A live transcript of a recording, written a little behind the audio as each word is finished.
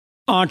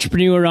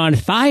Entrepreneur on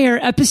Fire,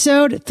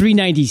 episode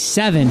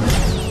 397.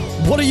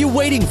 What are you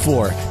waiting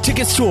for?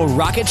 Tickets to a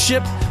rocket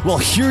ship? Well,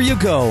 here you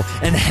go,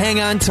 and hang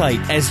on tight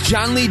as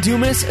John Lee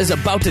Dumas is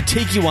about to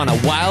take you on a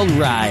wild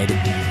ride.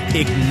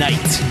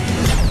 Ignite.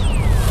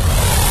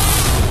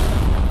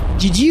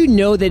 Did you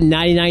know that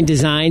 99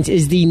 Designs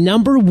is the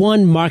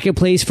 #1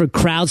 marketplace for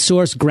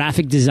crowdsourced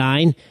graphic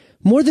design?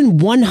 More than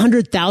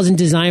 100,000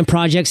 design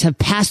projects have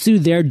passed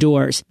through their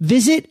doors.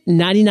 Visit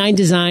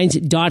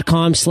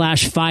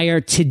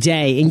 99designs.com/fire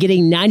today and get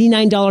a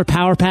 $99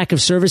 power pack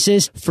of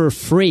services for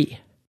free.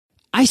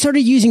 I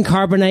started using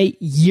Carbonite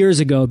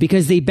years ago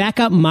because they back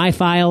up my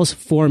files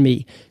for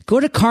me. Go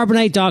to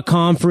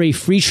Carbonite.com for a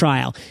free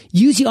trial.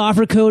 Use the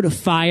offer code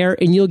FIRE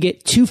and you'll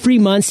get 2 free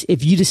months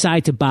if you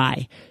decide to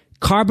buy.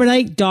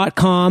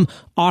 Carbonite.com,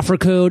 offer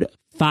code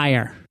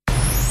FIRE.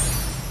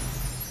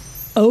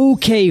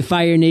 Okay,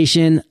 Fire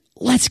Nation,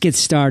 let's get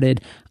started.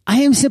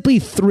 I am simply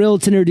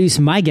thrilled to introduce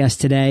my guest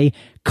today,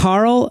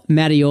 Carl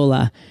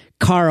Mattiola.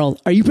 Carl,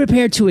 are you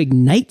prepared to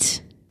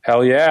ignite?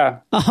 Hell yeah.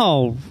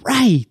 All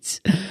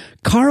right.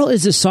 Carl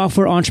is a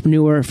software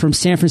entrepreneur from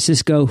San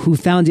Francisco who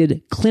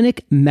founded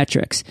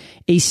ClinicMetrics,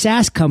 a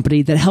SaaS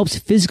company that helps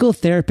physical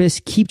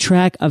therapists keep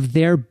track of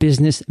their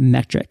business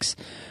metrics.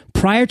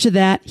 Prior to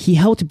that, he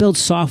helped build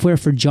software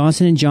for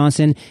Johnson &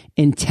 Johnson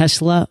and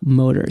Tesla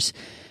Motors.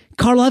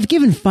 Carl, I've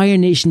given Fire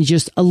Nation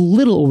just a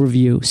little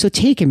overview, so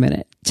take a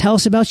minute. Tell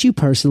us about you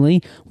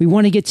personally. We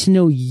want to get to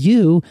know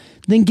you,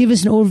 then give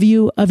us an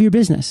overview of your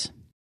business.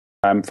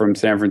 I'm from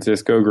San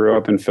Francisco, grew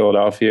up in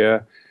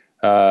Philadelphia.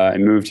 I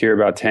moved here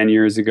about 10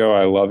 years ago.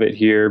 I love it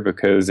here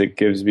because it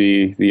gives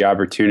me the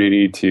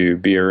opportunity to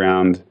be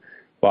around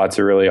lots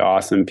of really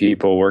awesome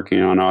people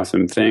working on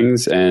awesome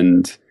things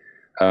and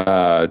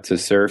to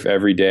surf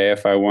every day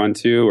if I want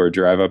to, or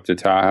drive up to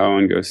Tahoe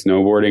and go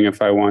snowboarding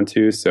if I want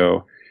to.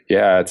 So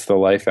yeah, it's the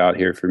life out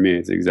here for me.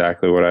 It's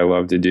exactly what I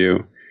love to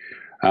do.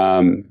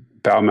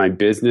 About my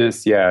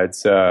business, yeah,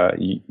 it's a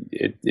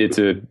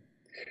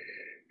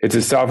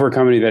software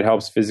company that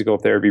helps physical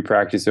therapy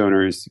practice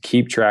owners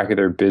keep track of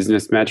their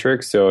business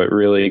metrics. So it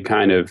really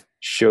kind of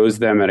shows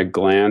them at a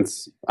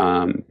glance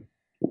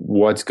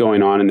what's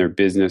going on in their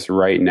business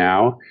right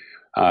now,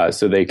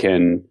 so they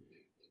can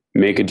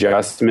make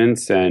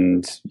adjustments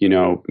and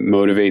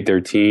motivate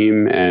their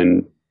team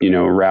and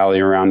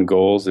rally around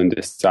goals and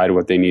decide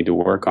what they need to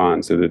work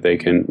on so that they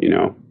can,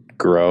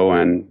 grow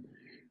and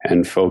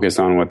focus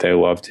on what they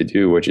love to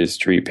do, which is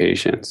treat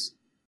patients.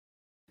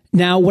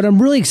 Now, what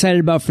I'm really excited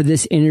about for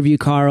this interview,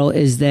 Carl,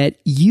 is that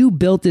you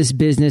built this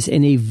business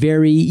in a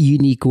very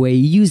unique way.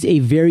 You used a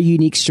very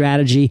unique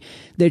strategy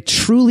that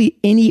truly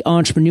any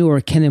entrepreneur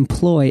can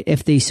employ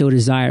if they so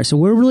desire. So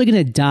we're really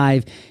going to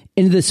dive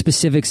into the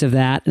specifics of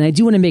that. And I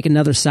do want to make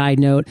another side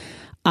note.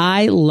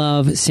 I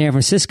love San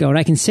Francisco, and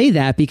I can say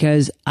that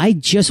because I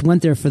just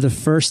went there for the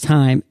first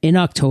time in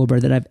October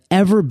that I've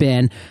ever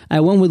been. I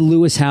went with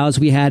Lewis Howes.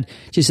 We had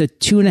just a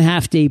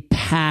 2.5-day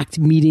packed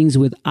meetings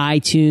with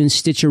iTunes,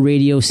 Stitcher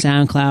Radio,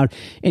 SoundCloud,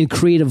 and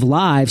Creative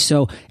Live.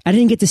 So I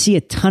didn't get to see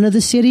a ton of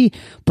the city,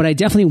 but I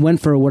definitely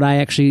went for what I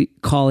actually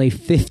call a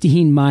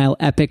 15-mile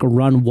epic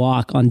run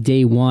walk on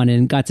day one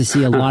and got to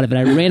see a lot of it.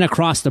 I ran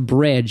across the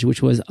bridge,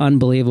 which was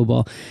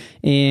unbelievable,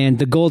 and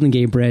the Golden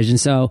Gate Bridge. And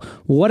so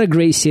what a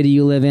great city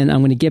you live in. I'm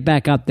going to get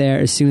back up there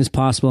as soon as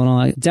possible, and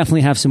I'll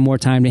definitely have some more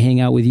time to hang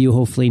out with you,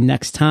 hopefully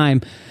next time.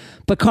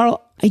 But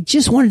Carl, I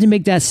just wanted to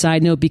make that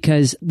side note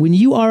because when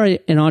you are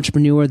an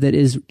entrepreneur that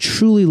is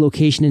truly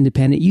location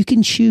independent, you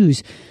can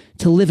choose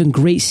to live in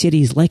great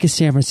cities like a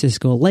San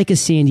Francisco, like a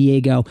San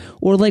Diego,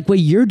 or like what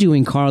you're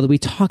doing, Carl, that we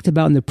talked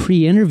about in the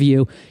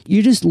pre-interview.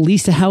 You just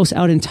leased a house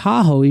out in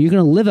Tahoe. You're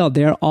going to live out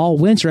there all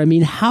winter. I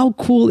mean, how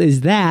cool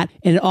is that?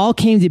 And it all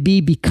came to be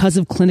because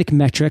of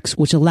ClinicMetrics,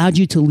 which allowed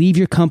you to leave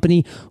your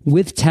company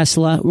with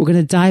Tesla. We're going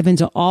to dive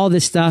into all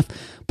this stuff.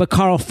 But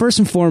Carl, first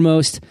and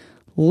foremost,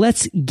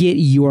 let's get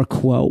your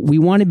quote. We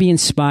want to be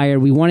inspired.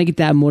 We want to get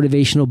that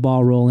motivational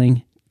ball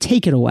rolling.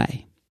 Take it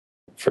away.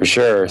 For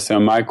sure. So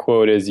my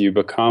quote is, "You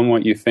become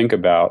what you think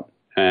about."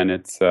 And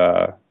it's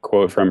a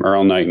quote from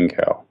Earl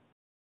Nightingale.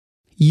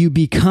 You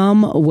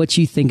become what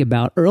you think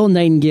about. Earl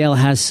Nightingale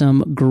has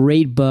some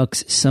great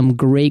books, some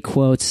great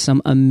quotes,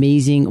 some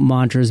amazing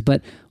mantras.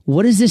 But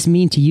what does this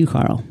mean to you,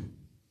 Carl?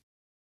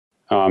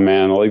 Oh,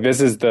 man. Like,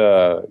 this is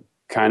the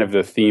kind of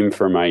the theme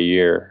for my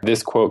year.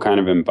 This quote kind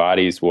of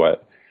embodies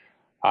what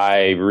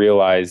I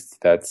realized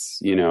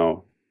that's,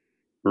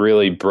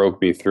 really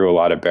broke me through a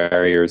lot of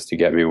barriers to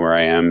get me where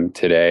I am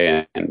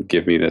today and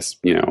give me this,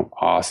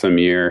 awesome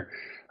year.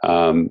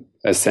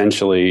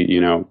 Essentially,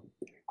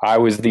 I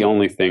was the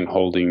only thing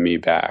holding me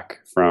back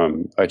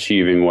from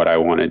achieving what I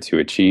wanted to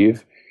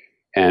achieve.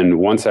 And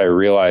once I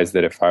realized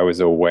that if I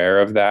was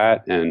aware of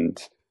that and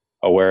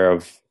aware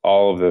of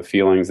all of the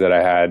feelings that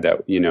I had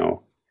that,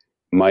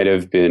 might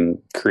have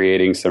been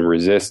creating some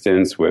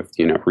resistance with,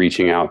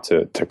 reaching out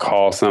to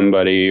call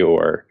somebody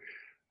or,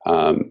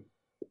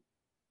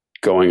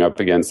 going up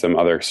against some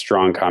other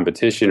strong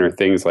competition or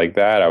things like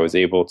that, I was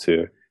able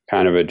to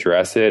kind of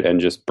address it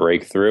and just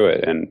break through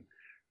it. And,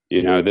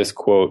 this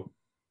quote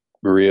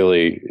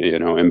really,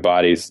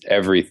 embodies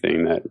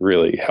everything that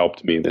really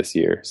helped me this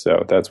year.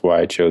 So that's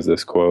why I chose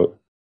this quote.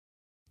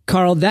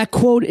 Carl, that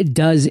quote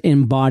does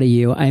embody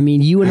you. I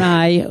mean, you and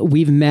I,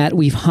 we've met,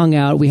 we've hung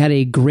out. We had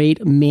a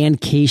great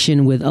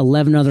mancation with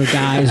 11 other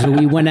guys where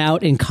we went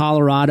out in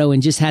Colorado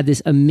and just had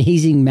this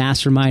amazing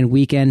mastermind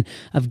weekend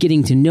of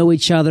getting to know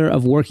each other,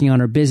 of working on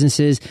our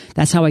businesses.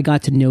 That's how I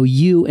got to know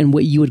you and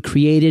what you had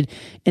created.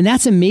 And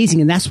that's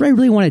amazing. And that's what I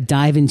really want to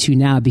dive into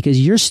now,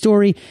 because your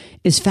story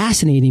is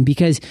fascinating,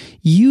 because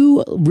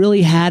you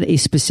really had a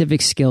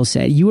specific skill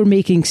set. You were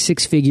making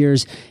six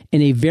figures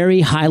in a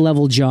very high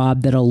level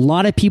job that a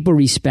lot of people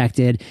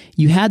respected.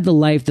 You had the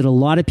life that a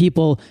lot of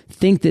people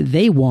think that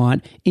they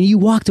want, and you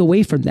walked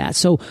away from that.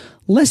 So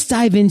let's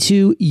dive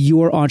into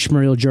your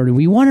entrepreneurial journey.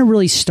 We want to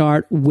really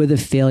start with a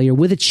failure,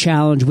 with a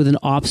challenge, with an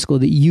obstacle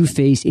that you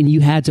faced and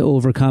you had to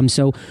overcome.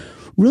 So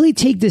really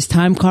take this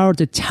time, Carl,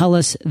 to tell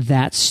us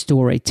that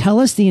story. Tell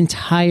us the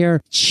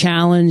entire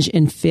challenge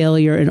and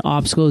failure and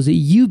obstacles that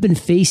you've been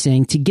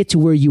facing to get to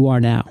where you are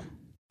now.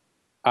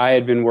 I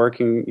had been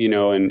working,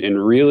 in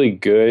really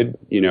good,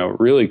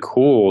 really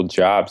cool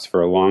jobs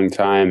for a long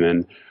time.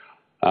 And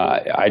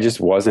I just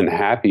wasn't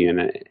happy in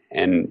it.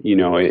 And,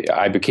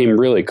 I became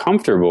really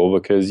comfortable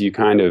because you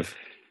kind of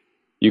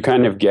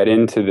get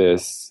into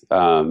this,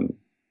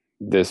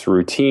 this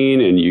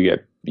routine, and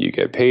you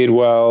get paid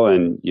well,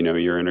 and,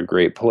 you're in a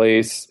great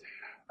place.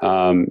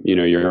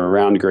 You're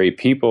around great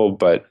people,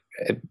 but,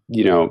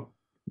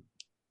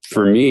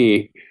 for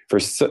me,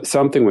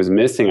 something was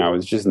missing. I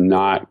was just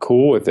not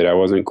cool with it. I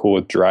wasn't cool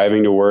with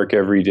driving to work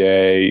every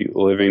day,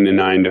 living the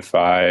 9 to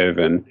 5,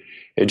 and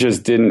it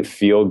just didn't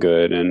feel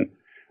good. And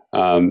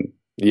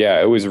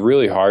it was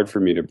really hard for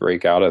me to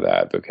break out of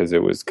that because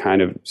it was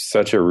kind of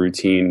such a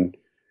routine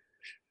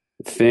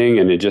thing,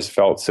 and it just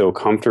felt so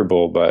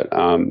comfortable. But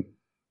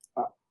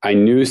I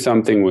knew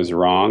something was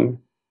wrong,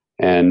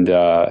 and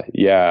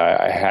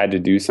I had to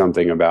do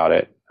something about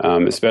it.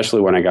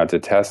 Especially when I got to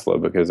Tesla,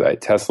 because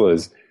Tesla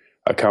is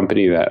a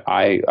company that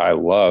I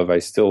love. I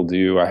still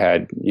do. I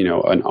had,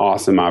 an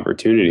awesome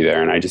opportunity there,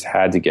 and I just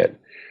had to get,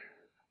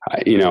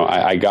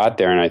 I got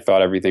there and I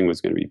thought everything was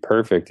going to be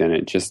perfect, and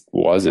it just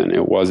wasn't.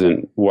 It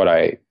wasn't what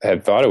I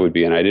had thought it would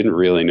be, and I didn't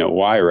really know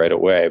why right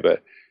away.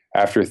 But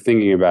after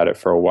thinking about it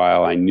for a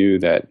while, I knew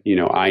that,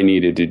 I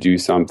needed to do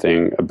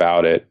something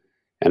about it,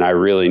 and I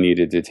really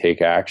needed to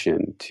take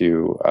action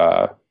to,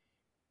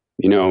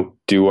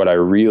 do what I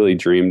really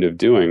dreamed of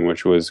doing,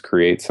 which was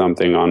create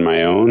something on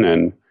my own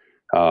and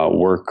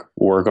work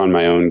on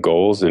my own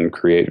goals and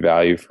create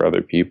value for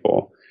other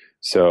people.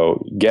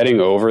 So getting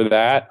over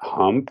that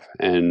hump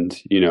and,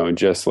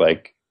 just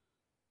like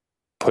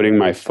putting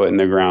my foot in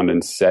the ground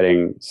and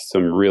setting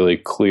some really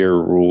clear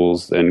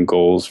rules and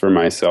goals for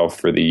myself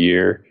for the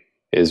year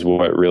is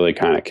what really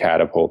kind of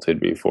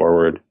catapulted me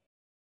forward.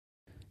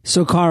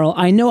 So Carl,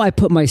 I know I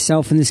put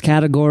myself in this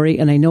category,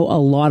 and I know a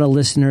lot of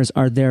listeners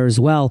are there as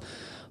well.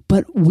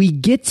 But we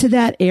get to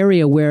that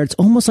area where it's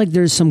almost like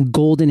there's some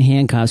golden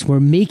handcuffs. We're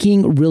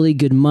making really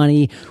good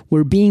money.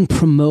 We're being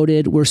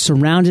promoted. We're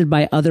surrounded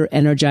by other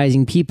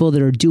energizing people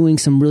that are doing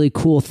some really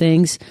cool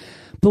things.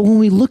 But when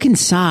we look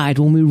inside,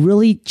 when we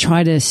really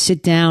try to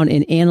sit down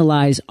and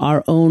analyze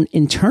our own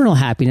internal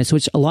happiness,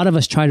 which a lot of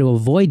us try to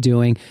avoid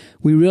doing,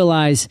 we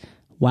realize,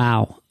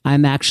 wow,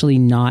 I'm actually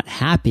not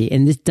happy,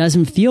 and this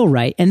doesn't feel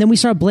right. And then we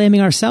start blaming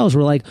ourselves.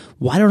 We're like,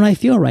 why don't I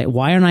feel right?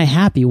 Why aren't I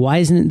happy? Why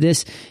isn't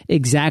this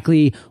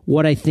exactly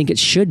what I think it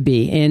should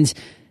be? And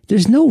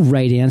there's no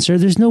right answer.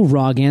 There's no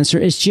wrong answer.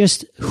 It's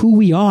just who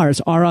we are.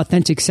 It's our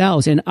authentic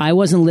selves. And I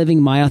wasn't living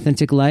my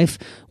authentic life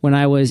when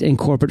I was in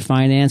corporate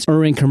finance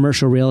or in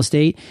commercial real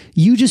estate.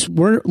 You just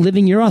weren't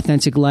living your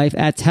authentic life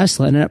at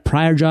Tesla and at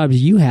prior jobs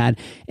you had.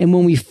 And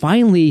when we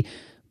finally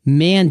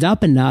manned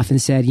up enough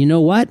and said, you know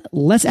what,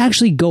 let's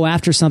actually go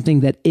after something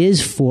that is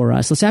for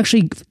us. Let's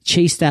actually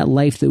chase that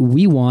life that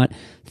we want.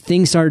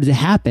 Things started to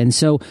happen.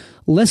 So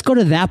let's go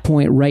to that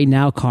point right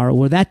now, Carl,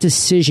 where that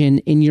decision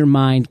in your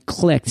mind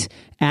clicked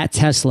at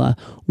Tesla.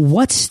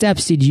 What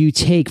steps did you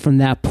take from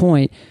that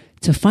point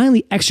to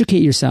finally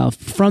extricate yourself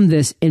from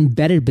this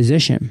embedded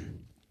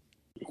position?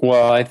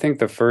 Well, I think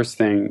the first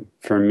thing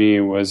for me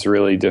was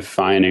really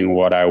defining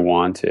what I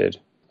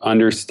wanted.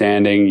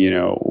 Understanding,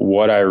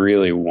 what I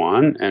really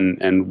want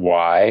and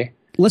why.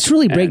 Let's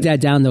really break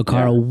that down though,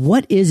 Carl. Yeah.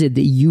 What is it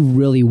that you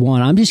really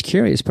want? I'm just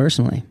curious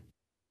personally.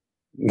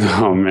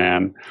 Oh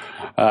man.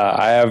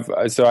 I have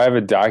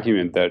a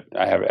document that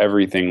I have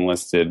everything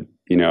listed,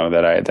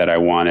 that I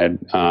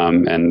wanted,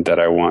 and that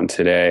I want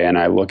today. And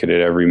I look at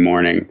it every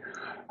morning.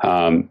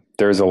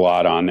 There's a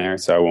lot on there,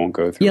 so I won't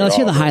go through it. Yeah, let's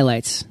hear the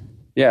highlights.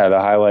 Yeah.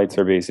 The highlights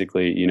are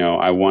basically,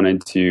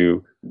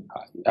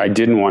 I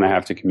didn't want to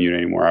have to commute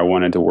anymore. I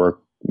wanted to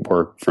work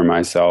for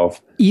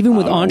myself. Even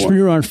with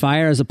Entrepreneur on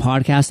Fire as a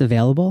podcast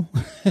available?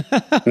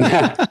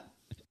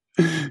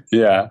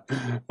 Yeah.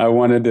 I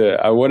wanted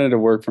to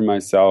work for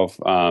myself.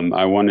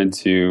 I wanted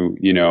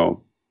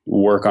to,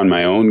 work on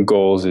my own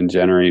goals and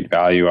generate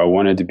value. I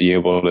wanted to be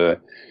able to,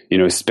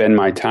 spend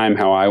my time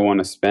how I want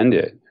to spend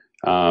it.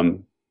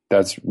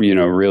 that's,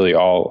 really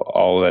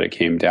all that it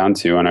came down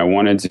to. And I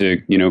wanted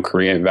to,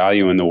 create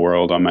value in the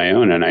world on my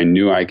own. And I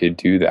knew I could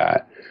do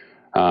that.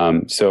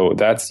 So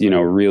that's,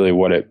 really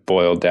what it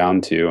boiled down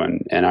to.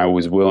 And I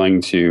was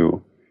willing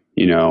to,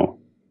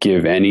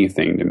 give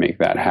anything to make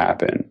that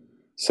happen.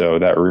 So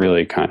that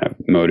really kind of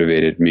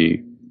motivated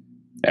me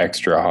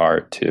extra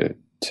hard to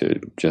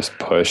just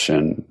push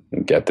and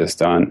get this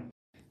done.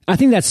 I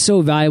think that's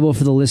so valuable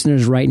for the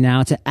listeners right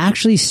now to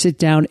actually sit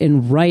down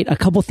and write a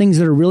couple things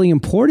that are really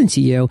important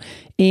to you.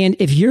 And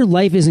if your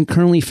life isn't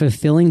currently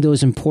fulfilling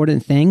those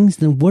important things,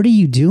 then what are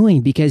you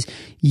doing? Because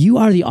you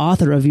are the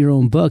author of your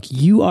own book.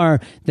 You are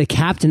the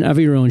captain of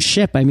your own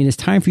ship. I mean, it's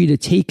time for you to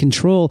take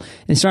control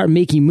and start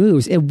making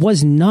moves. It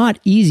was not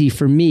easy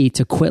for me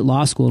to quit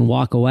law school and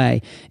walk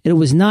away. It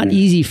was not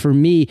easy for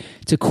me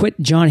to quit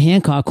John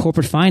Hancock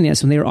corporate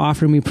finance when they were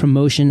offering me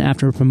promotion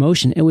after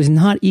promotion. It was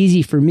not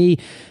easy for me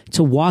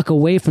to walk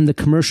away from the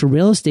commercial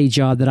real estate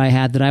job that I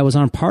had, that I was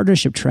on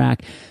partnership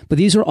track. But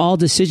these were all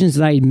decisions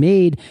that I had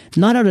made,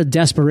 not out of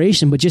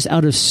desperation, but just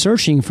out of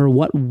searching for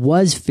what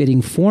was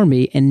fitting for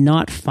me and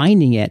not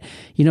finding it.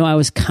 I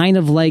was kind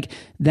of like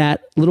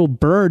that little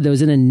bird that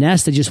was in a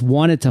nest that just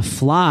wanted to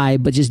fly,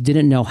 but just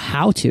didn't know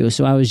how to.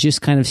 So I was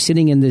just kind of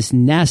sitting in this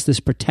nest,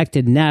 this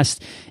protected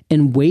nest,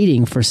 and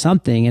waiting for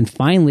something. And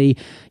finally,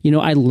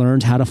 I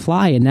learned how to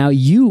fly. And now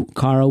you,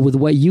 Carl, with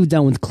what you've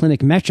done with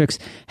ClinicMetrics,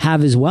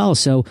 have as well.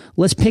 So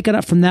let's pick it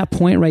up from that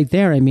point right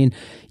there. I mean,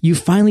 you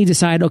finally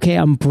decide, okay,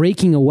 I'm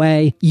breaking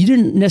away. You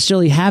didn't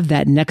necessarily have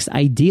that next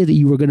idea that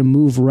you were going to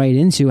move right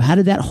into. How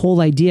did that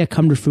whole idea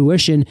come to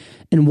fruition?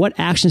 And what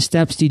action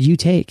steps did you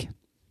take?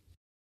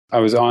 I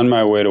was on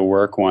my way to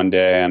work one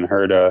day and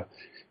heard a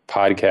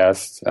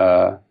podcast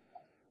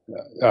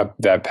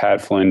that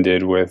Pat Flynn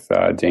did with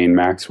Dane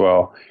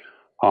Maxwell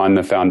on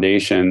the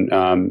foundation.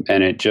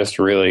 And it just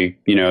really,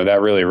 that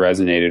really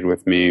resonated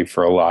with me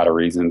for a lot of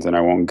reasons. And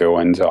I won't go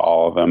into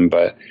all of them,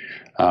 but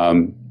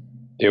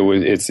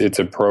it's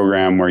a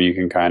program where you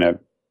can kind of,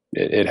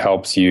 it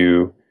helps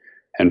you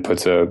and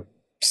puts a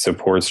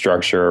support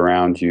structure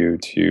around you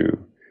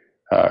to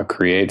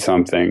create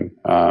something,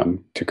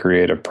 to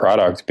create a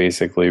product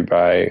basically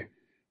by,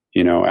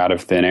 out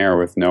of thin air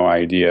with no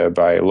idea,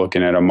 by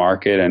looking at a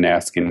market and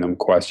asking them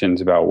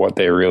questions about what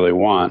they really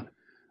want.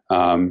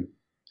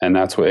 And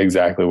that's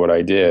exactly what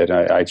I did.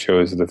 I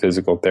chose the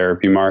physical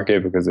therapy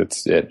market because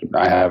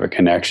I have a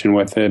connection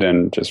with it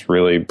and just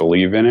really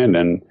believe in it.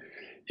 And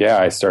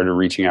I started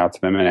reaching out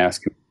to them and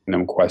asking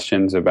them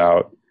questions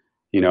about,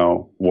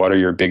 what are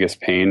your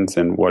biggest pains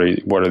and what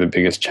are the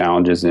biggest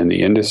challenges in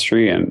the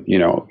industry? And,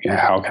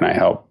 how can I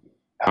help?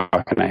 How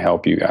can I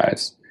help you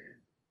guys?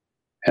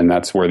 And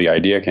that's where the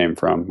idea came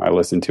from. I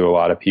listened to a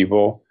lot of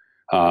people,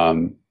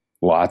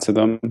 lots of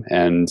them.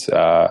 And,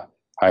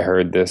 I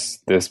heard this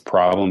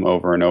problem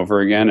over and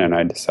over again, and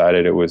I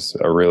decided it was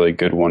a really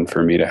good one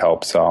for me to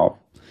help solve.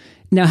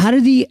 Now, how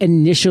did the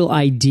initial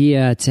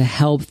idea to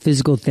help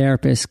physical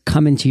therapists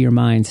come into your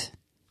mind?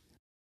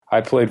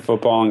 I played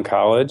football in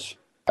college.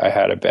 I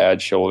had a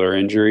bad shoulder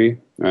injury,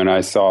 and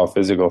I saw a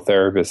physical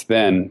therapist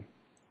then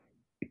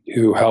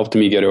who helped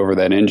me get over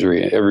that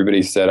injury.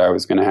 Everybody said I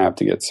was going to have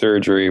to get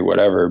surgery,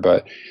 whatever,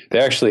 but they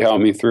actually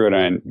helped me through it.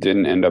 And I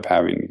didn't end up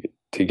having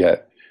to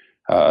get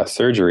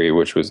surgery,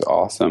 which was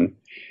awesome.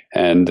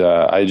 And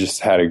I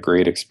just had a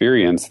great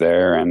experience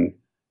there. And,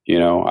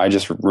 I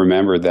just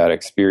remembered that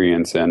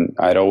experience, and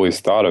I'd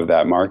always thought of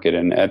that market.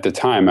 And at the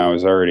time I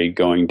was already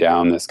going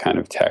down this kind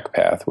of tech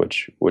path,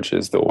 which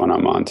is the one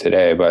I'm on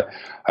today. But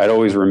I'd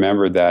always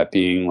remembered that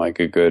being like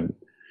a good,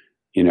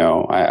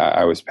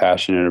 I was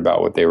passionate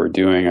about what they were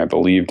doing. I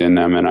believed in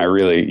them, and I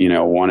really,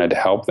 wanted to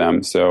help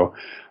them. So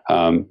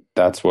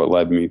that's what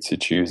led me to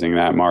choosing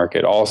that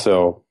market.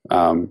 Also,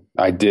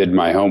 I did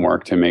my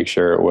homework to make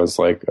sure it was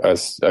like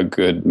a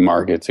good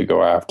market to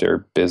go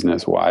after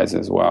business wise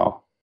as well.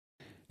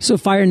 So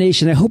Fire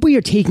Nation, I hope what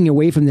you're taking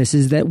away from this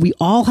is that we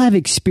all have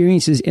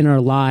experiences in our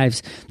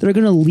lives that are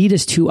going to lead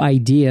us to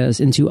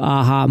ideas and to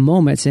aha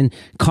moments. And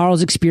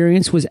Carl's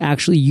experience was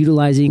actually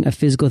utilizing a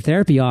physical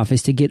therapy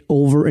office to get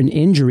over an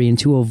injury and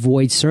to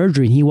avoid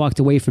surgery. And he walked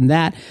away from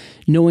that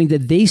knowing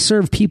that they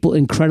serve people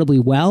incredibly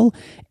well.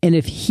 And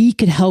if he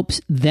could help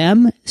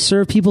them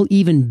serve people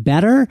even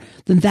better,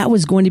 then that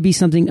was going to be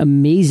something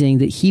amazing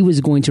that he was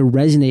going to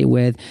resonate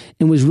with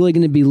and was really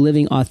going to be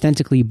living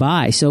authentically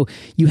by. So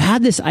you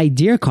had this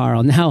idea,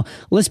 Carl. Now,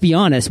 let's be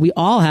honest, we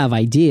all have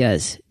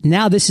ideas.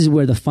 Now this is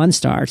where the fun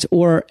starts,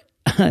 or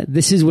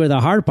this is where the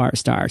hard part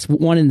starts,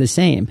 one and the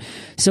same.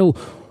 So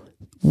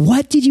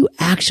what did you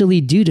actually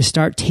do to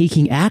start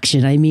taking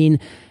action? I mean,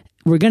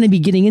 we're going to be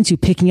getting into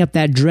picking up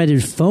that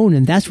dreaded phone,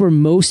 and that's where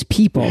most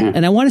people,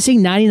 and I want to say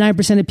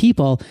 99% of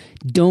people,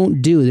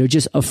 don't do. They're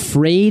just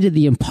afraid.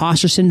 The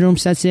imposter syndrome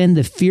sets in.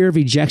 The fear of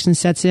rejection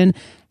sets in.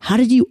 How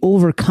did you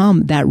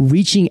overcome that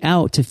reaching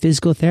out to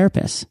physical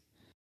therapists?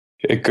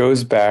 It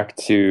goes back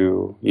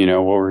to, what we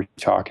were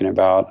talking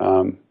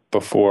about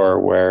before,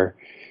 where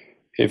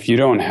if you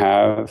don't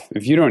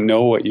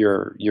know what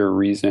your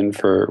reason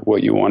for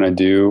what you want to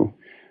do,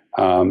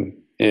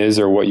 is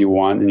or what you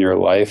want in your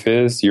life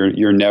is,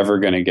 you're never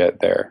going to get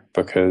there,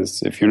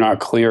 because if you're not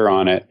clear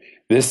on it,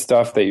 this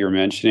stuff that you're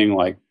mentioning,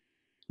 like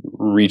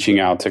reaching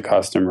out to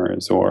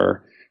customers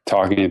or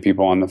talking to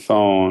people on the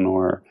phone,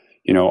 or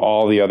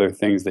all the other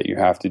things that you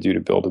have to do to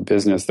build a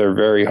business, they're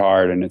very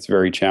hard and it's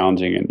very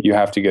challenging, and you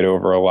have to get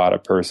over a lot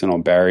of personal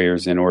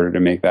barriers in order to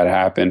make that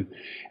happen.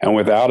 And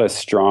without a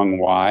strong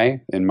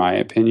why, in my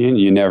opinion,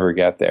 you never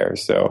get there.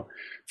 So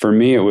for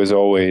me, it was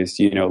always,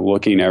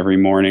 looking every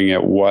morning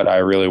at what I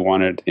really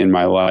wanted in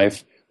my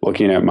life,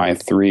 looking at my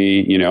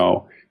 3,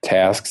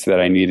 tasks that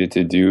I needed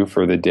to do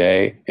for the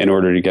day in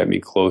order to get me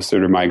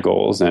closer to my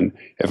goals. And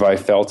if I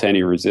felt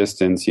any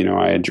resistance,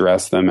 I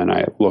addressed them and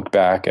I looked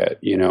back at,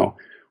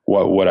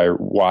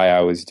 why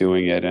I was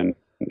doing it. And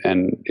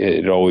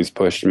it always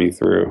pushed me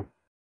through.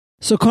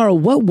 So, Carl,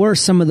 what were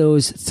some of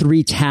those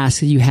 3 tasks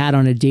that you had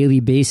on a daily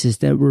basis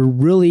that were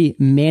really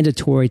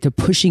mandatory to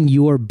pushing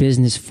your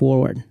business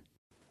forward?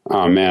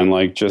 Oh man,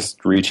 like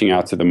just reaching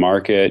out to the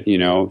market,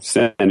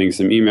 sending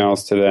some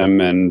emails to them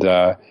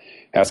and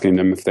asking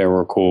them if they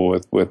were cool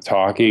with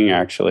talking,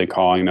 actually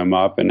calling them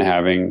up and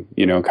having,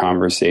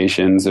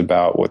 conversations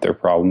about what their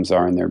problems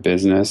are in their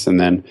business. And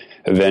then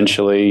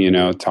eventually,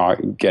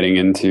 getting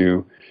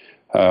into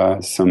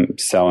some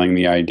selling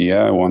the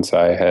idea once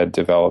I had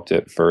developed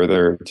it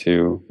further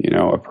to,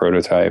 a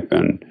prototype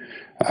and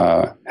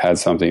had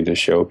something to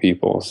show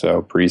people.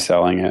 So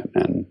pre-selling it.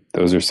 And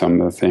those are some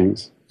of the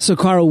things. So,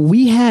 Carl,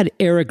 we had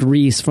Eric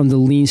Ries from the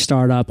Lean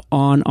Startup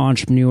on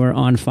Entrepreneur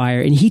on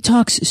Fire, and he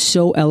talks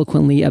so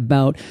eloquently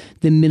about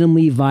the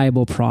minimally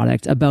viable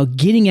product, about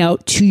getting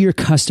out to your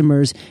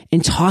customers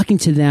and talking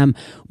to them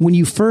when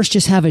you first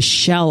just have a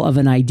shell of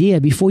an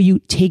idea before you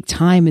take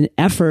time and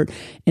effort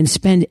and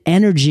spend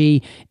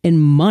energy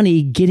and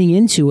money getting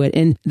into it.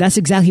 And that's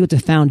exactly what the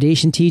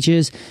foundation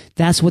teaches.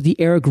 That's what the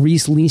Eric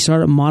Ries Lean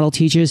Startup model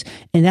teaches.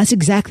 And that's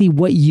exactly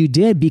what you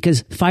did,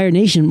 because Fire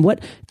Nation,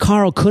 what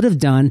Carl could have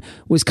done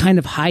was kind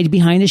of hide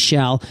behind a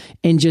shell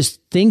and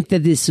just think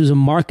that this was a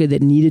market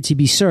that needed to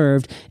be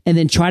served, and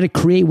then try to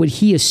create what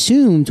he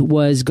assumed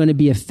was going to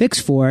be a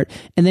fix for it,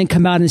 and then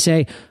come out and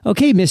say,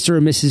 okay, Mr.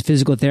 or Mrs.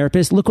 Physical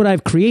Therapist, look what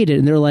I've created.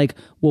 And they're like,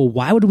 well,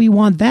 why would we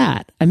want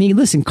that? I mean,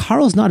 listen,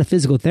 Carl's not a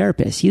physical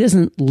therapist. He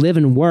doesn't live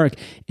and work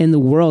in the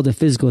world of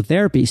physical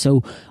therapy.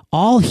 So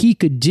all he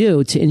could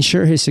do to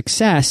ensure his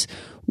success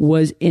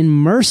was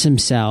immerse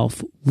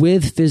himself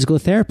with physical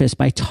therapists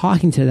by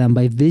talking to them,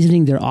 by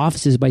visiting their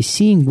offices, by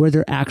seeing where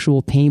their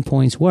actual pain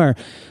points were.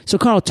 So,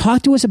 Carl,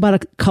 talk to us about a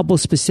couple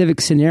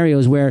specific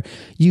scenarios where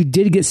you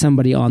did get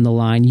somebody on the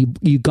line.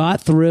 You got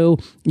through,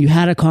 you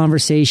had a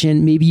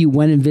conversation, maybe you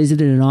went and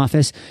visited an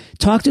office.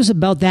 Talk to us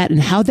about that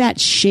and how that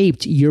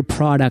shaped your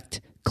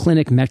product,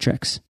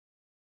 ClinicMetrics.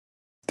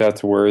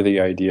 That's where the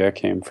idea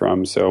came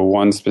from. So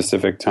one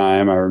specific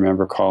time, I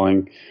remember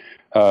calling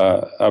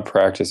a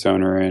practice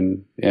owner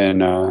in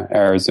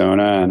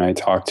Arizona, and I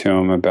talked to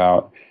him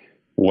about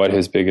what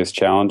his biggest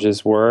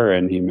challenges were.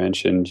 And he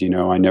mentioned,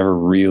 I never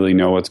really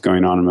know what's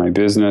going on in my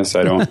business.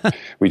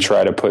 We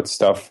try to put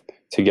stuff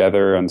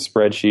together on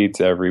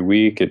spreadsheets every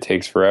week. It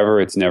takes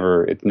forever. It's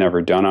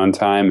never done on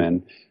time.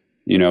 And,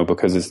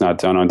 because it's not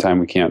done on time,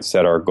 we can't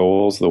set our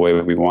goals the way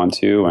we want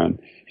to.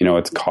 And,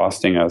 it's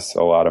costing us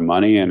a lot of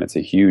money, and it's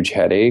a huge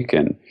headache,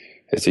 and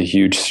it's a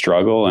huge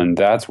struggle. And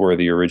that's where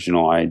the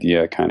original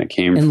idea kind of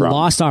came from. And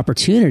lost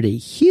opportunity.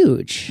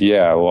 Huge.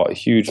 Yeah. Well,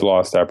 huge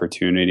lost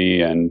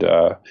opportunity. And,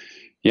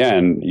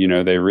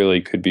 they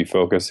really could be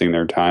focusing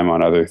their time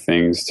on other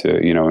things to,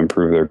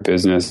 improve their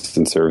business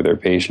and serve their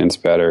patients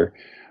better,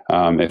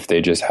 if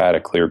they just had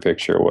a clear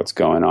picture of what's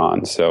going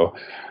on. So,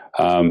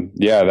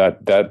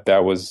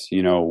 that was,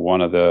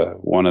 one of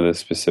the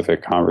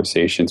specific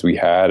conversations we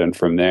had. And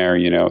from there,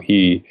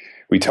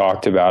 we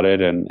talked about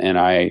it, and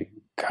I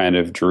kind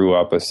of drew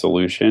up a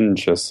solution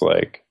just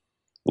like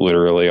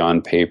literally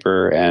on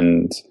paper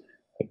and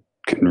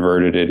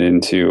converted it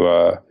into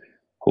a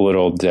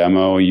little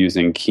demo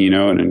using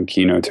Keynote and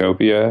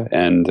Keynotopia.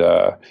 And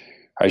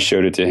I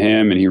showed it to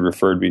him, and he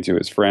referred me to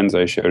his friends.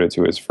 I showed it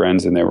to his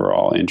friends, and they were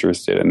all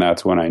interested. And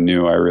that's when I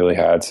knew I really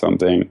had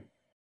something.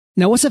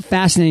 Now, what's a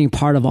fascinating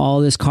part of all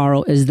of this,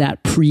 Carl, is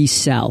that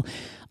pre-sell.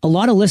 A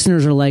lot of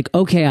listeners are like,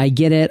 okay, I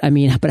get it. I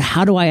mean, but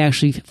how do I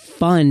actually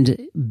fund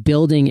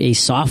building a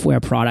software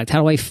product? How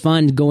do I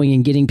fund going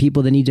and getting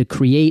people that need to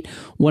create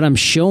what I'm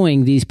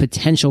showing these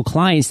potential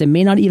clients that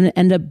may not even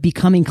end up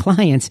becoming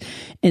clients?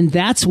 And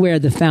that's where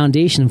the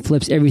foundation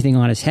flips everything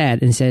on its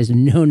head and says,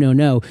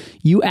 no,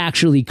 you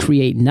actually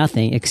create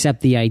nothing except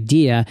the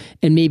idea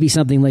and maybe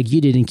something like you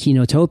did in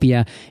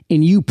Keynotopia,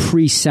 and you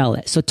pre-sell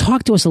it. So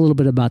talk to us a little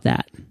bit about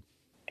that.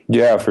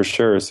 Yeah, for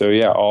sure. So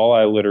all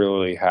I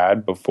literally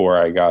had before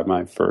I got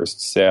my first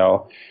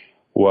sale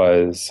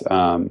was,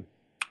 I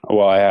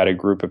had a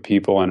group of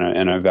people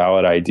and a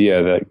valid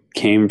idea that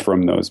came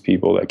from those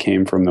people, that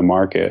came from the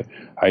market.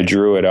 I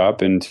drew it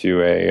up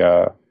into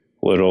a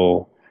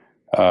little,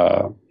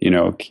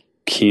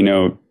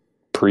 Keynote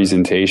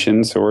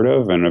presentation sort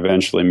of, and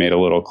eventually made a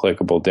little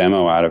clickable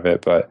demo out of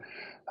it. But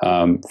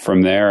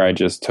From there, I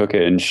just took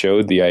it and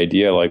showed the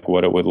idea, like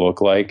what it would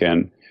look like,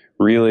 and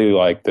really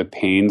like the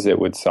pains it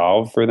would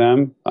solve for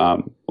them.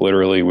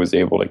 Literally was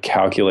able to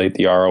calculate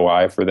the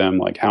ROI for them,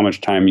 like how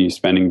much time are you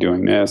spending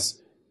doing this?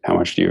 How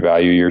much do you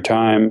value your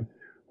time?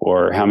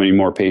 Or how many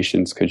more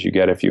patients could you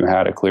get if you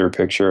had a clear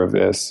picture of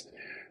this?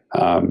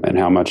 And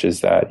how much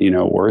is that,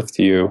 worth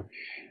to you?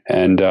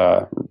 And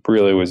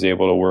really was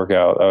able to work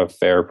out a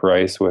fair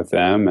price with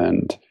them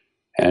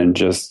and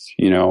just,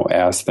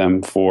 ask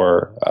them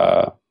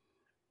for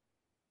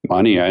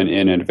money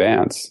in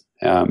advance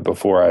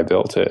before I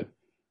built it,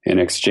 in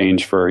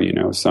exchange for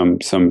some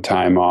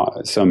time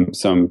off,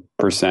 some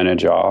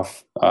percentage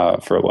off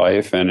for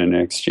life, and in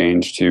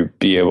exchange to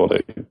be able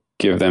to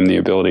give them the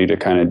ability to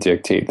kind of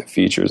dictate the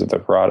features of the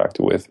product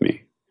with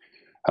me.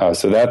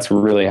 So that's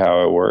really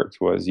how it worked,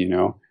 was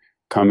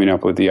coming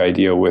up with the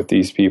idea with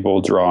these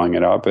people, drawing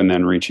it up, and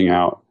then reaching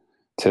out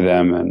to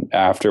them, and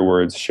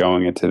afterwards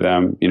showing it to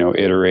them,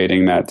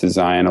 iterating that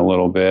design a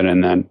little bit,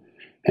 and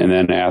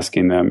then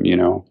asking them,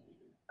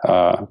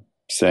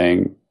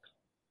 saying,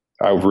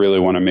 I really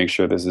want to make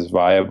sure this is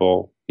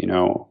viable.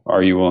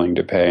 Are you willing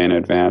to pay in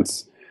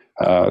advance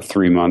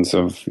 3 months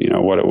of,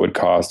 what it would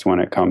cost when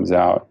it comes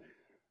out?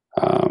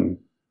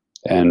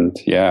 And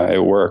yeah,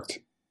 it worked.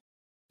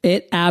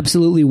 It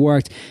absolutely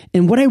worked.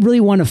 And what I really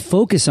want to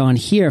focus on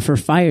here for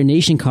Fire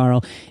Nation,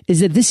 Carl, is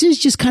that this is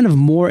just kind of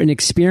more an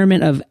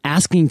experiment of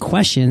asking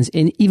questions,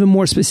 and even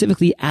more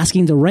specifically,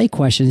 asking the right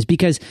questions.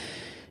 Because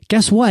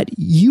guess what?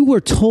 You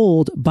were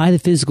told by the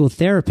physical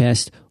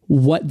therapist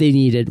what they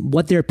needed,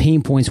 what their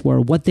pain points were,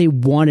 what they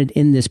wanted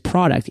in this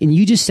product. And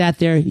you just sat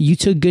there, you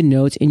took good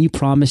notes, and you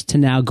promised to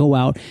now go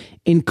out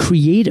and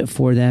create it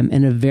for them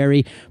in a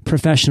very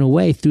professional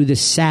way through the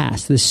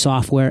SaaS, the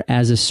software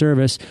as a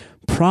service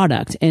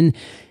product. And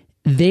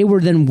they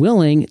were then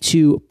willing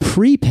to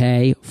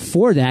prepay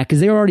for that, because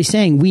they were already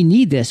saying, we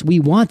need this, we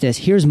want this,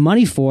 here's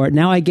money for it.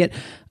 Now I get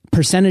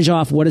percentage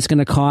off what it's going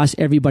to cost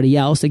everybody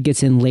else that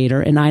gets in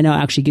later, and I now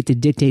actually get to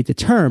dictate the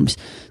terms.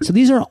 So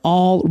these are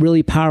all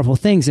really powerful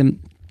things. And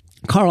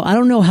Carl, I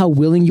don't know how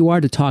willing you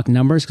are to talk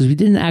numbers, because we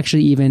didn't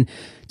actually even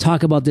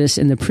talk about this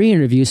in the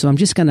pre-interview. So I'm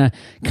just going to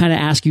kind of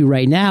ask you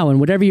right now, and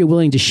whatever you're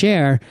willing to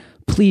share,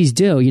 please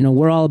do.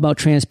 We're all about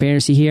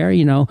transparency here.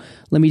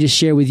 Let me just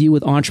share with you,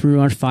 with Entrepreneur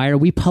on Fire,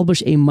 we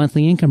publish a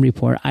monthly income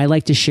report. I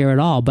like to share it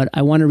all, but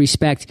I want to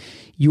respect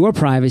your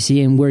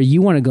privacy and where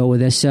you want to go with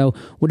this. So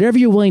whatever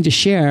you're willing to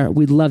share,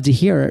 we'd love to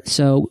hear it.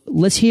 So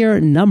let's hear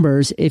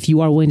numbers if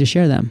you are willing to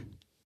share them.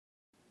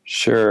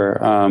 Sure.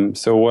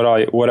 So what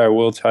I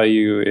will tell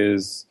you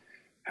is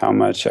how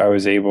much I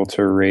was able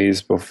to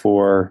raise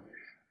before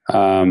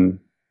building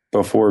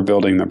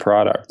the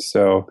product.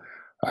 So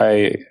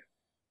I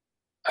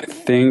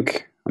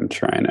think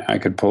I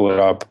could pull it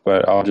up,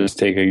 but I'll just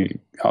take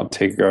I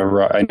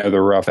know the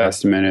rough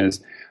estimate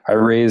is I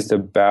raised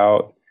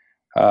about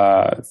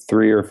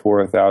 $3,000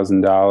 or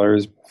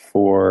 $4,000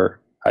 before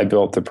I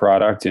built the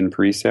product in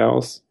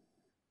pre-sales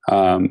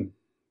up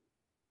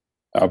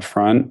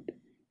front.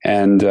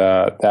 And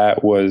that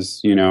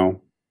was,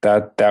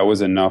 that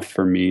was enough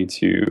for me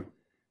to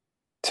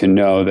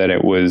know that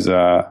it was,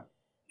 a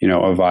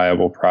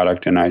viable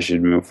product and I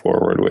should move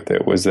forward with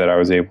it, was that I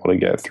was able to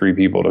get 3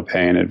 people to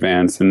pay in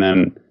advance. And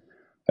then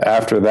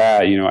after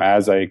that,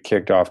 as I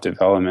kicked off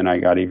development, I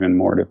got even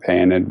more to pay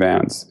in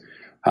advance.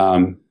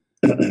 And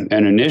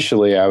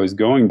initially I was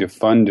going to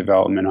fund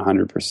development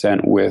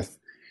 100% with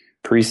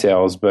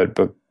pre-sales, but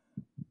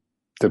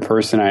the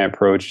person I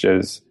approached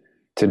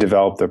to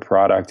develop the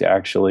product,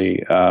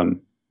 actually,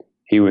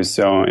 he was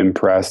so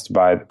impressed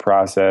by the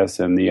process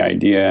and the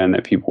idea, and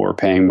that people were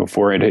paying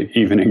before it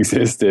even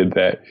existed,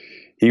 that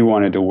he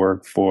wanted to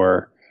work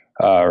for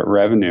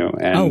revenue.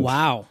 And oh,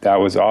 wow. That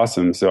was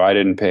awesome. So I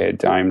didn't pay a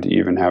dime to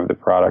even have the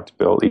product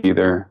built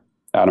either,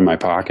 out of my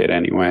pocket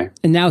anyway.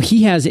 And now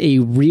he has a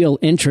real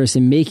interest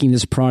in making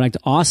this product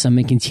awesome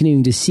and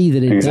continuing to see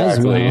that it does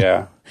well.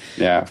 Yeah.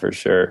 Yeah, for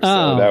sure.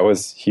 So that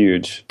was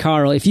huge.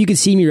 Carl, if you could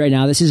see me right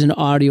now, this is an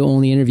audio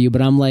only interview,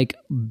 but I'm like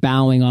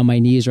bowing on my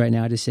knees right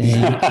now, just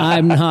saying,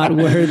 I'm not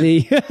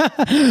worthy.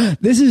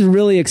 This is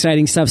really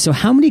exciting stuff. So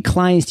how many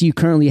clients do you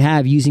currently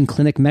have using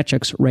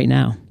ClinicMetrics right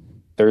now?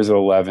 There's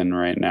 11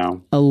 right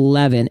now.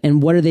 11.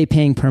 And what are they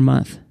paying per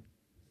month?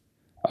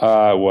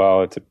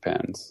 Well, it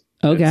depends.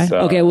 Okay.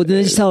 Okay. Well,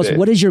 then just tell us,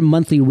 what is your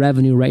monthly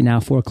revenue right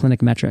now for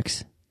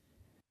ClinicMetrics?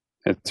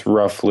 It's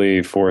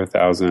roughly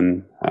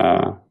 4,000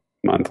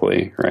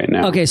 monthly right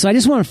now. Okay, so I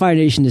just want Fire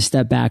Nation to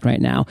step back right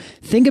now.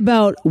 Think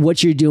about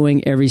what you're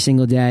doing every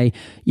single day.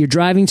 You're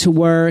driving to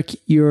work,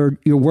 you're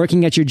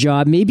working at your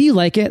job. Maybe you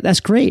like it, that's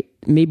great.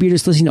 Maybe you're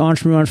just listening to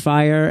Entrepreneur on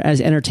Fire as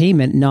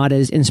entertainment, not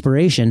as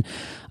inspiration.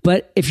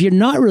 But if you're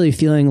not really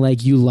feeling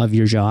like you love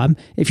your job,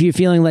 if you're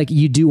feeling like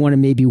you do want to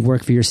maybe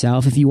work for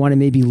yourself, if you want to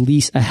maybe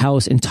lease a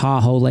house in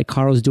Tahoe like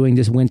Carl's doing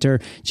this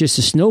winter just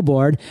to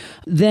snowboard,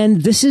 then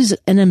this is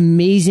an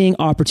amazing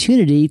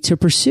opportunity to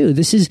pursue.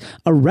 This is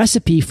a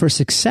recipe for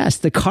success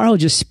that Carl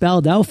just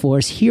spelled out for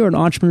us here on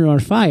Entrepreneur on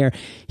Fire.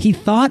 He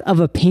thought of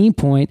a pain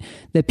point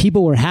that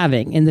people were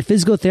having. In the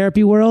physical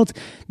therapy world,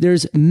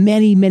 there's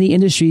many, many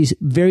industries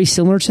very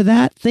similar to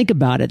that. Think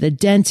about it. The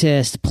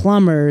dentist,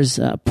 plumbers,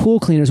 pool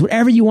cleaners,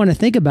 whatever you want to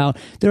think about,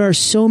 there are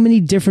so many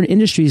different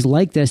industries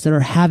like this that are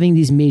having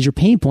these major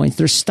pain points.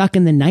 They're stuck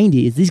in the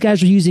 90s. These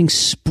guys are using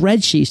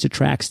spreadsheets to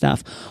track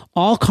stuff.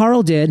 All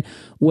Carl did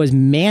was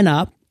man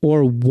up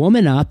or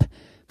woman up,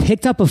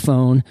 picked up a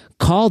phone,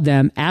 called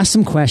them, asked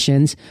some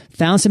questions,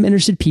 found some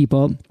interested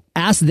people,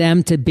 asked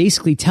them to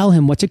basically tell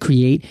him what to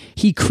create.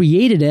 He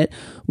created it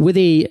with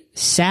a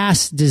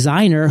SaaS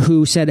designer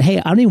who said, hey,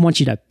 I don't even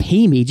want you to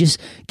pay me. Just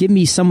give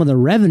me some of the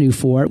revenue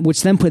for it,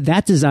 which then put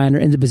that designer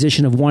in the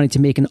position of wanting to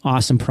make an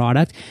awesome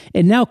product.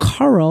 And now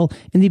Carl,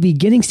 in the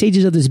beginning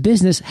stages of this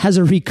business, has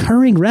a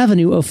recurring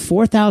revenue of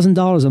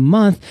 $4,000 a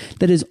month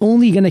that is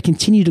only going to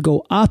continue to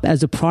go up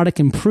as the product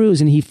improves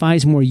and he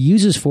finds more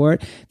users for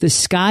it. The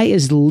sky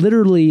is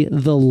literally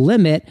the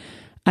limit.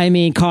 I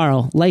mean,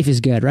 Carl, life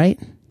is good, right?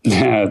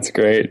 Yeah, that's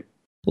great.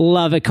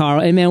 Love it,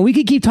 Carl. And man, we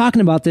could keep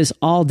talking about this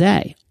all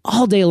day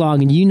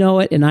long. And you know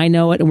it, and I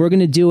know it. And we're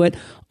going to do it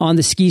on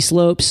the ski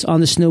slopes,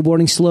 on the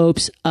snowboarding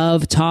slopes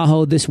of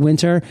Tahoe this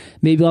winter.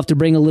 Maybe we'll have to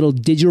bring a little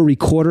digital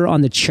recorder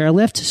on the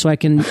chairlift so I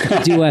can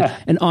do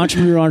an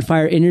Entrepreneur on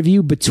Fire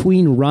interview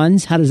between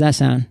runs. How does that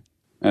sound?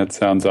 That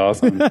sounds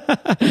awesome.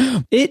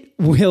 It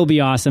will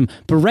be awesome.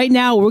 But right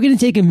now, we're going to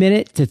take a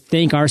minute to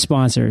thank our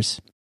sponsors.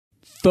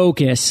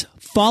 Focus.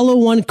 Follow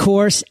one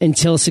course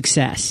until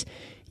success.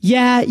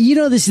 Yeah, you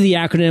know this is the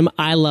acronym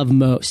I love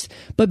most.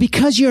 But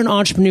because you're an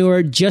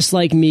entrepreneur just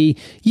like me,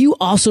 you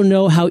also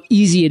know how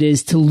easy it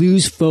is to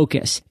lose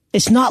focus.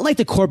 It's not like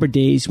the corporate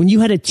days when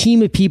you had a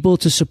team of people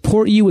to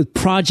support you with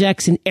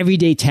projects and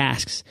everyday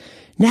tasks.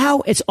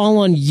 Now it's all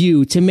on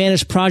you to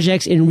manage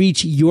projects and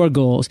reach your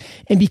goals.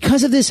 And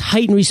because of this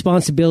heightened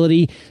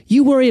responsibility,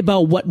 you worry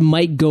about what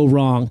might go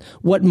wrong,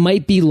 what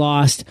might be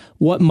lost,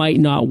 what might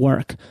not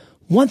work.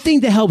 One thing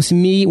that helps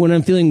me when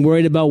I'm feeling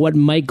worried about what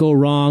might go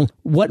wrong,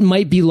 what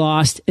might be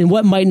lost, and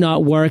what might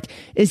not work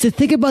is to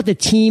think about the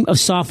team of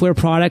software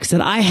products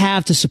that I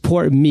have to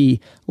support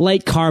me,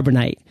 like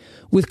Carbonite.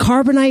 With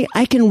Carbonite,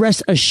 I can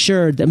rest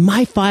assured that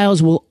my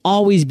files will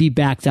always be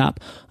backed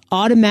up,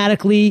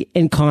 automatically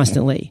and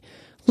constantly.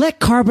 Let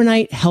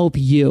Carbonite help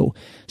you.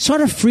 Start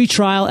a free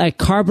trial at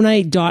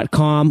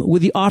Carbonite.com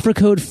with the offer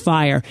code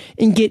FIRE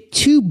and get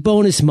 2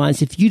 bonus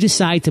months if you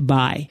decide to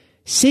buy.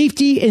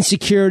 Safety and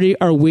security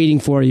are waiting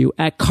for you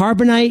at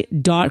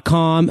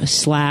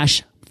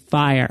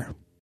Carbonite.com/fire.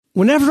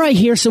 Whenever I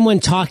hear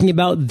someone talking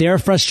about their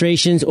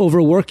frustrations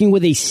over working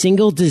with a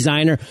single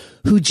designer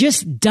who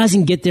just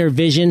doesn't get their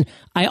vision,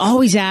 I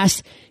always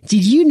ask,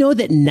 did you know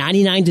that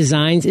 99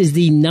 Designs is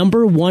the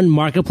 #1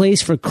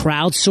 marketplace for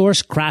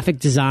crowdsourced graphic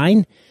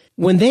design?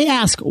 When they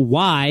ask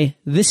why,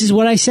 this is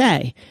what I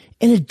say.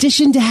 In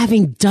addition to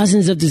having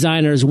dozens of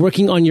designers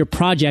working on your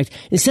project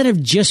instead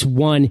of just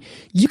one,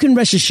 you can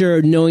rest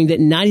assured knowing that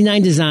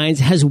 99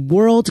 Designs has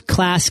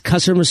world-class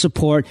customer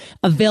support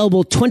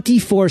available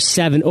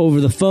 24/7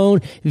 over the phone,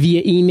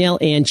 via email,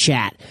 and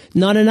chat.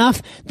 Not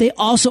enough? They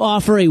also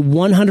offer a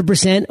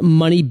 100%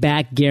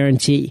 money-back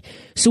guarantee.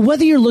 So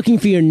whether you're looking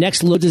for your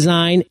next logo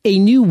design, a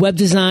new web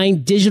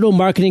design, digital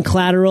marketing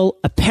collateral,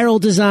 apparel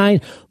design,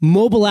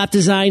 mobile app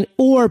design,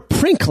 or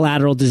print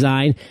collateral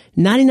design,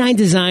 99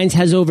 Designs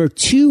has over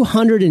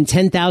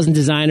 210,000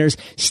 designers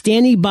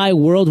standing by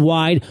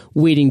worldwide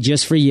waiting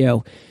just for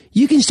you.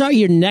 You can start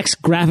your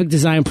next graphic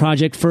design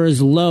project for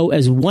as low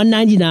as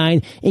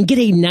 $199 and get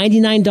a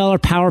 $99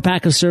 power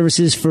pack of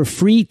services for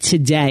free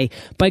today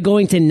by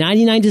going to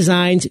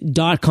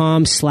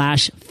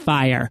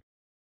 99designs.com/fire.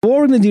 What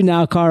we're going to do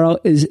now, Carl,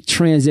 is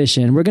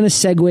transition. We're going to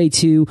segue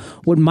to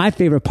what my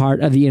favorite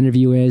part of the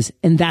interview is,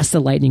 and that's the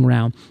lightning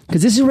round.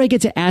 Because this is where I get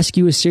to ask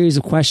you a series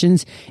of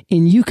questions,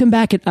 and you come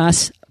back at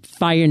us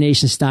Fire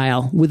Nation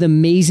style with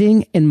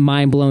amazing and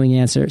mind-blowing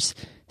answers.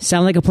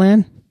 Sound like a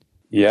plan?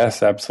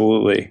 Yes,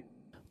 absolutely.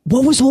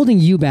 What was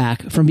holding you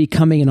back from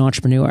becoming an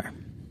entrepreneur?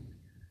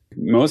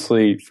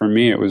 Mostly for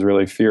me, it was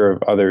really fear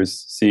of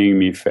others seeing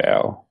me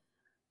fail.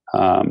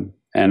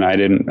 And I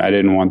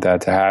didn't want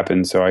that to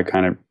happen. So I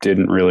kind of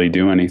didn't really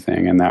do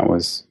anything. And that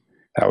was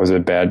a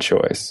bad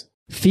choice.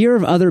 Fear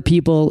of other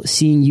people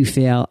seeing you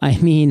fail. I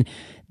mean,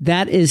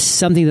 that is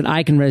something that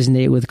I can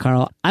resonate with,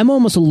 Carl. I'm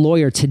almost a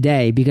lawyer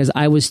today because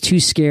I was too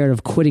scared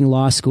of quitting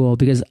law school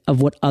because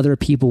of what other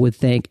people would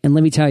think. And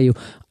let me tell you,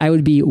 I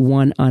would be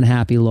one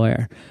unhappy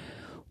lawyer.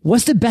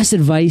 What's the best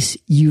advice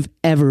you've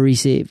ever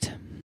received?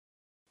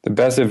 The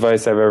best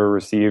advice I've ever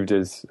received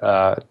is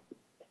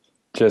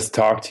just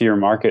talk to your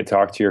market,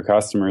 talk to your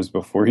customers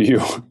before you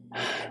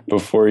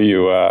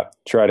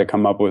try to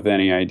come up with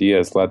any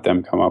ideas. Let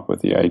them come up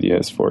with the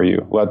ideas for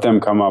you. Let them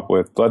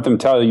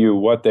tell you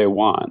what they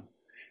want,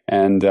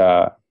 and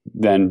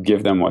then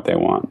give them what they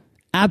want.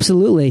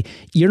 Absolutely.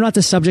 You're not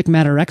the subject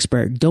matter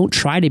expert. Don't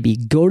try to be.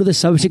 Go to the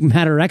subject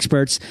matter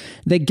experts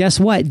that,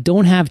 guess what,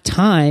 don't have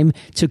time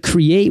to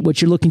create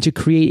what you're looking to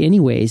create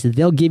anyways.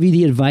 They'll give you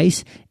the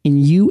advice and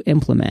you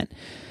implement.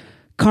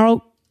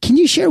 Carl, can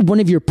you share one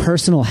of your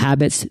personal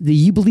habits that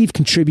you believe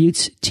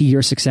contributes to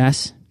your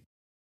success?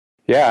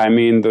 Yeah, I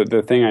mean,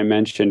 the thing I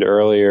mentioned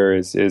earlier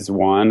is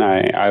one,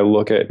 I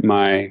look at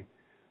my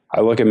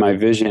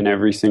vision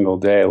every single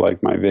day,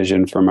 like my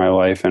vision for my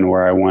life and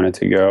where I want it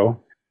to go.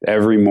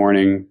 Every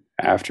morning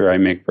after I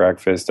make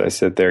breakfast, I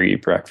sit there,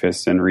 eat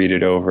breakfast, and read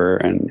it over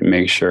and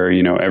make sure,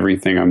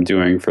 everything I'm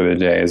doing for the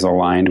day is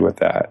aligned with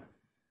that.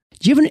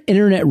 Do you have an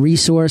internet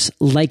resource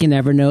like an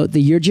Evernote that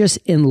you're just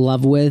in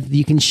love with that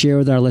you can share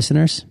with our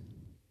listeners?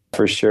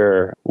 For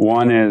sure.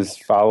 One is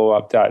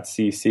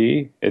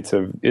followup.cc.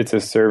 It's a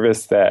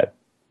service that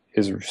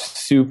is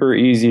super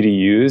easy to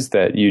use,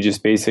 that you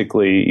just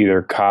basically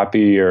either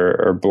copy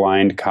or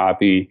blind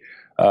copy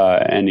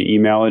an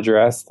email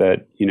address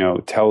that,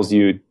 tells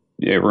you,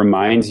 it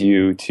reminds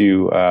you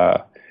to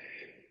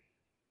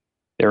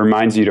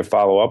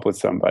follow up with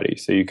somebody.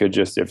 So you could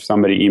just, if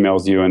somebody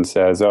emails you and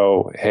says,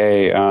 oh,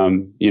 hey,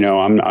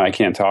 I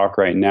can't talk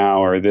right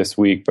now or this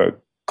week,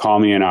 but call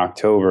me in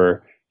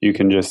October, you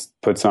can just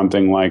put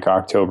something like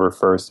October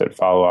 1st at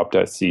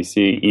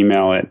followup.cc,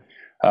 email it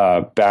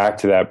back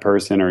to that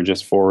person or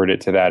just forward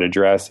it to that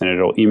address, and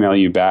it'll email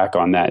you back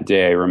on that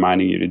day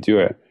reminding you to do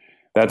it.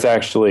 That's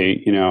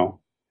actually,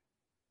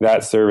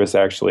 that service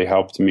actually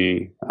helped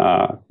me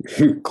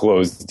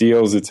close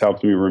deals. It's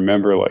helped me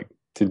remember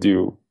to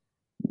do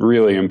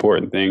really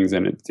important things,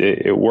 and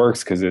it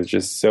works because it's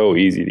just so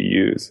easy to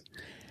use.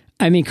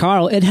 I mean,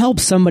 Carl, it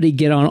helps somebody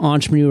get on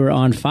Entrepreneur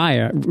on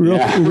Fire.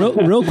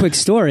 Real quick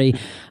story.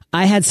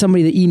 I had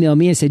somebody that emailed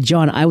me and said,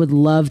 John, I would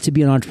love to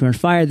be an Entrepreneur on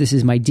Fire. This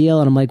is my deal.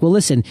 And I'm like, well,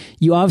 listen,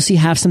 you obviously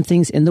have some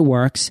things in the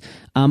works.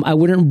 I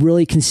wouldn't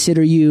really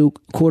consider you,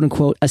 quote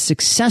unquote, a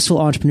successful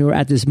entrepreneur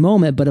at this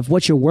moment. But if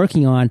what you're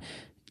working on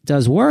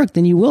does work,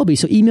 then you will be.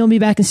 So email me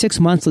back in 6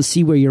 months. Let's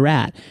see where you're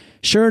at.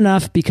 Sure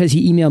enough, because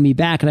he emailed me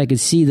back and I could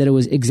see that it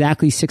was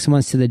exactly 6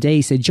 months to the day,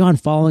 he said, John,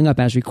 following up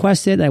as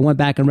requested. I went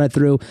back and read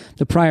through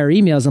the prior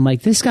emails. I'm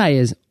like, this guy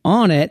is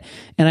on it.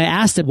 And I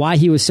asked him why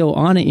he was so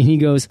on it. And he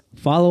goes,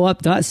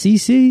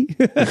 followup.cc.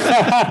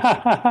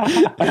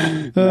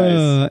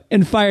 Nice.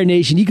 And Fire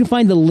Nation, you can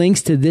find the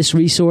links to this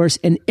resource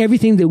and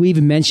everything that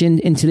we've mentioned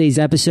in today's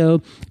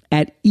episode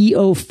at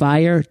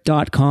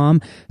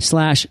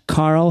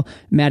eofire.com/Carl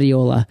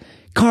Mattiola.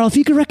 Carl, if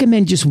you could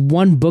recommend just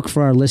one book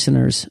for our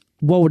listeners,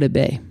 what would it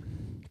be?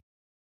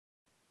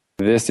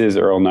 This is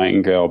Earl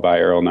Nightingale by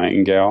Earl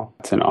Nightingale.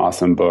 It's an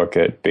awesome book.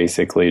 It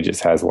basically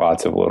just has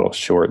lots of little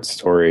short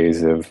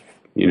stories of,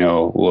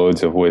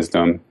 loads of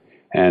wisdom.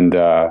 And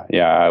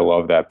I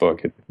love that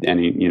book.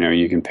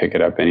 You can pick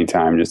it up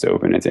anytime, just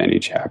open it to any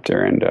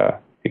chapter. And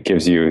it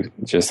gives you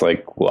just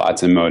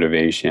lots of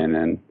motivation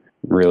and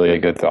really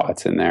good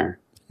thoughts in there.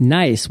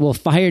 Nice. Well,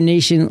 Fire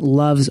Nation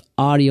loves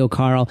audio,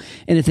 Carl.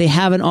 And if they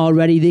haven't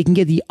already, they can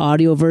get the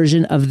audio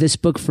version of this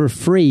book for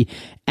free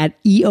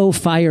at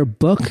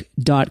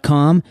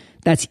eofirebook.com.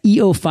 That's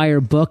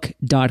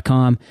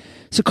eofirebook.com.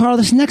 So, Carl,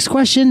 this next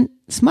question,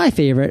 it's my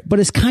favorite, but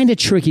it's kind of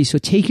tricky. So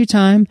take your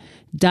time,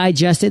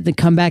 digest it, then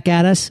come back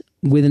at us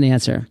with an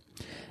answer.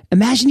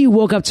 Imagine you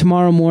woke up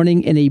tomorrow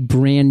morning in a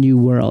brand new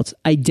world,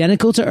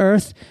 identical to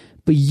Earth,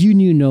 but you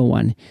knew no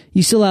one.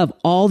 You still have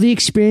all the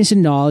experience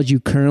and knowledge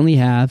you currently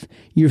have,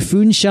 your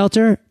food and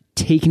shelter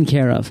taken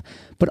care of,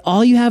 but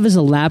all you have is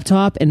a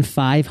laptop and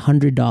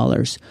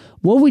 $500.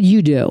 What would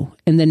you do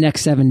in the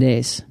next 7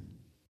 days?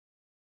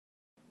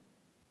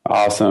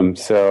 Awesome.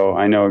 So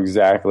I know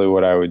exactly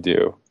what I would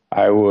do.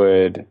 I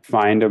would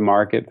find a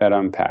market that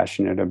I'm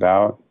passionate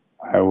about.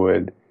 I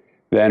would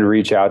then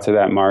reach out to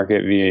that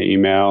market via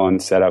email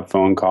and set up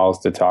phone calls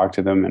to talk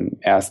to them and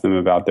ask them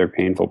about their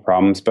painful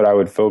problems. But I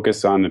would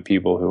focus on the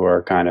people who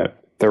are kind of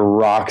the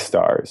rock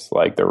stars,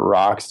 like the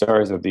rock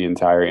stars of the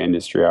entire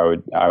industry.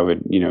 I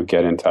would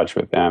get in touch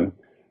with them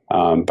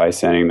by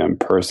sending them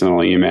personal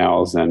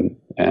emails and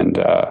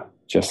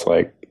just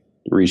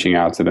reaching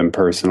out to them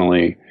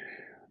personally.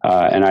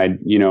 And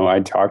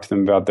I'd talk to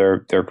them about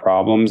their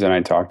problems, and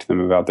I'd talk to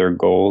them about their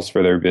goals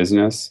for their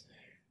business,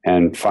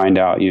 and find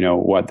out,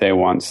 what they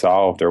want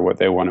solved or what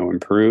they want to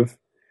improve.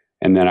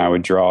 And then I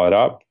would draw it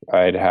up.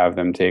 I'd have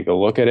them take a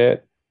look at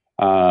it.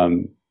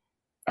 I'd,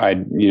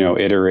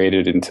 iterate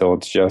it until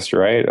it's just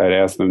right. I'd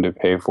ask them to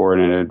pay for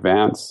it in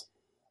advance.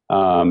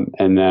 And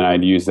then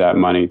I'd use that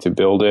money to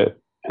build it,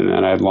 and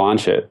then I'd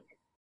launch it.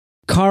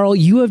 Carl,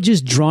 you have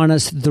just drawn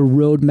us the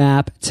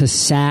roadmap to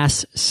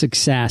SaaS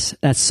success.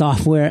 That's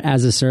software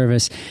as a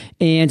service.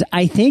 And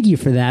I thank you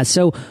for that.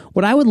 So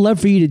what I would love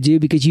for you to do,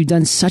 because you've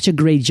done such a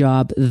great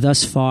job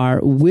thus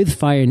far with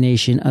Fire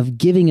Nation of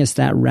giving us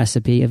that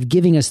recipe, of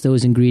giving us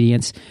those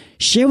ingredients,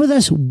 share with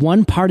us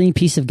one parting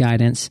piece of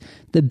guidance,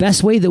 the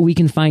best way that we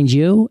can find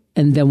you,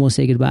 and then we'll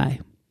say goodbye.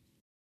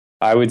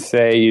 I would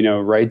say,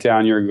 write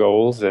down your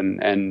goals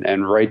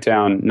and write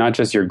down not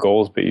just your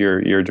goals, but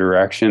your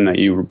direction that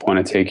you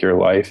want to take your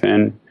life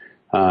in.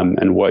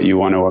 and what you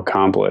want to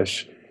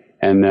accomplish.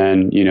 And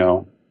then,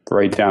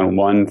 write down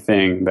one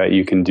thing that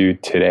you can do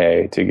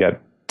today to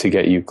get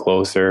you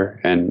closer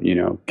and,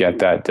 get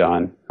that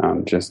done.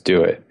 Just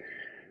do it,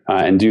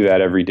 and do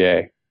that every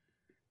day.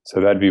 So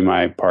that'd be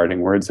my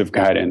parting words of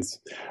guidance.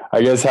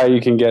 I guess how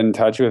you can get in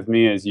touch with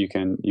me is you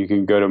can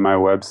go to my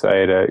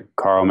website at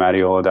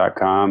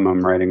carlmattiola.com.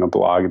 I'm writing a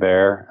blog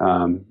there,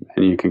 and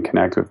you can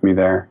connect with me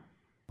there.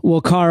 Well,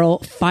 Carl,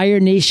 Fire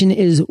Nation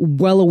is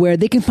well aware.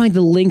 They can find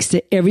the links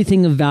to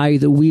everything of value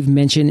that we've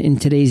mentioned in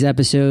today's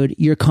episode,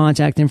 your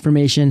contact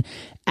information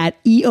at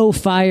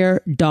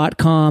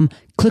eofire.com.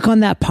 Click on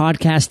that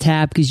podcast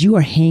tab because you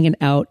are hanging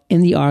out in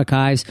the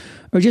archives,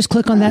 or just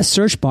click on that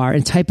search bar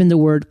and type in the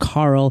word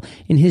Carl,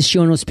 and his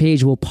show notes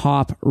page will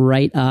pop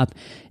right up.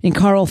 And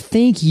Carl,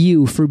 thank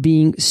you for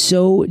being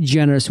so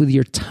generous with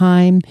your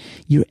time,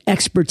 your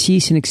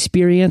expertise and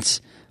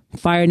experience.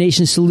 Fire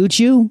Nation salutes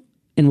you,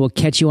 and we'll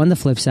catch you on the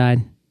flip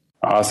side.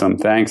 Awesome.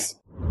 Thanks.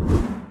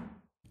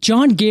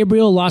 John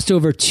Gabriel lost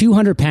over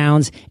 200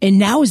 pounds and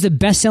now is the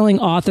best-selling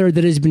author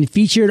that has been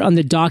featured on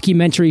the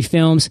documentary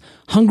films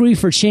Hungry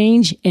for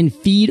Change and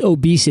Feed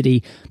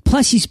Obesity.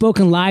 Plus, he's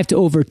spoken live to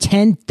over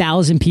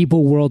 10,000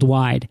 people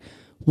worldwide.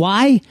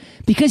 Why?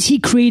 Because he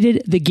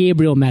created the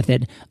Gabriel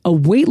Method, a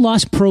weight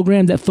loss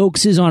program that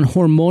focuses on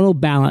hormonal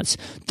balance,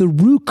 the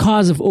root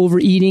cause of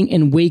overeating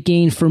and weight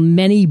gain for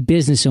many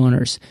business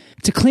owners.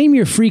 To claim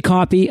your free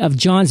copy of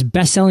John's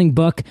best-selling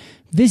book,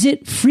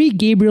 visit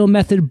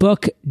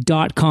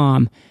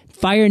freegabrielmethodbook.com.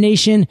 Fire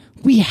Nation,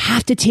 we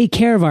have to take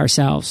care of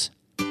ourselves.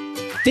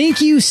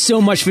 Thank you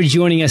so much for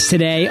joining us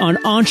today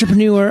on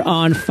Entrepreneur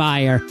on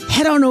Fire.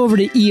 Head on over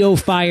to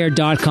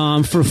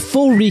eofire.com for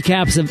full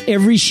recaps of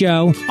every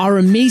show, our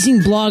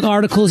amazing blog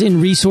articles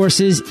and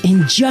resources,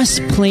 and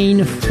just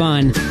plain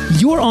fun.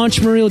 Your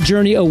entrepreneurial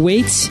journey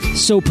awaits,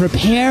 so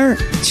prepare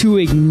to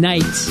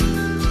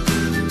ignite.